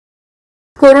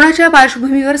कोरोनाच्या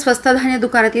पार्श्वभूमीवर स्वस्त धान्य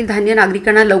दुकानातील धान्य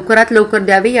नागरिकांना लवकरात लवकर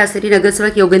द्यावे यासाठी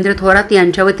नगरसेवक योगेंद्र थोरात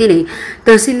यांच्या वतीने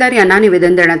तहसीलदार यांना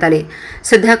निवेदन देण्यात आले।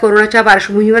 सध्या कोरोनाच्या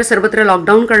पार्श्वभूमीवर सर्वत्र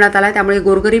लॉकडाऊन करण्यात आला, त्यामुळे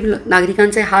गोरगरीब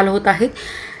नागरिकांचे हाल होत आहेत।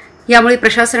 यामुळे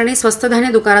प्रशासनाने स्वस्त धान्य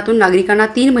दुकानातून नागरिकांना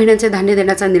 3 महिन्यांचे धान्य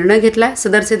देण्याचा निर्णय घेतला।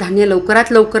 सदरचे धान्य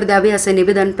लवकरात लवकर द्यावे असे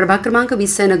निवेदन प्रभाग क्रमांक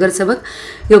 20 चे नगरसेवक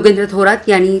योगेंद्र थोरात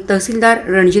यांनी तहसीलदार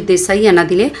रणजित देसाई यांना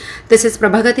दिले। तसेच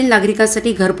प्रभागातील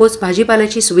नागरिकांसाठी घरपोच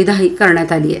भाजीपाल्याची सुविधाही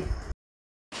करण्यात आली आहे।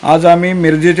 आज आम्ही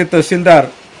मिरजेचे तहसीलदार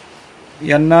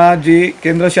यांना जी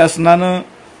केंद्र शासनाने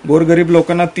गोरगरीब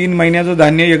लोकांना 3 महिन्याचे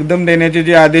धान्य एकदम देण्याचे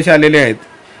जे आदेश आलेले आहेत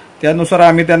त्यानुसार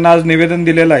आम्ही त्यांना आज निवेदन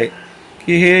दिलेलं आहे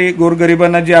की हे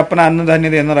गोरगरिबांना जे आपण अन्नधान्य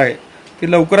देणार आहे ते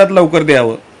लवकरात लवकर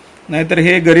द्यावं, नाहीतर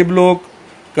हे गरीब लोक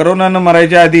कोरोनाने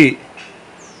मरायच्या आधी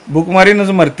भूकमारीनंच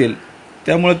मरतील।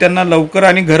 त्यामुळे त्यांना लवकर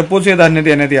आणि घरपोच हे धान्य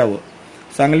देण्यात यावं।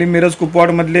 सांगली मिरज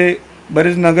कुपवाडमधले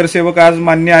बरेच नगरसेवक आज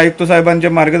माननीय आयुक्त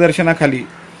साहेबांच्या मार्गदर्शनाखाली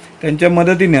त्यांच्या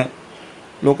मदतीने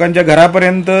लोकांच्या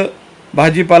घरापर्यंत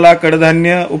भाजीपाला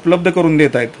कडधान्य उपलब्ध करून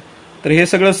देत आहेत। तर हे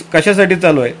सगळं कशासाठी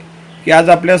चालू आहे की आज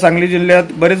आपल्या सांगली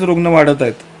जिल्ह्यात बरेच रुग्ण वाढत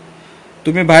आहेत।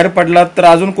 तुम्ही बाहेर पडलात तर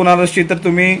अजून कोणालाशी तर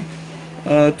तुम्ही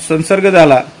संसर्ग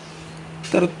झाला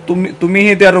तर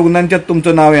तुम्हीही त्या रुग्णांच्यात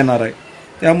तुमचं नाव येणार आहे।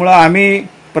 त्यामुळे आम्ही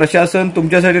प्रशासन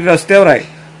तुमच्यासाठी रस्त्यावर आहे,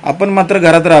 आपण मात्र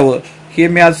घरात राहावं हे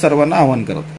मी आज सर्वांना आवाहन करतो।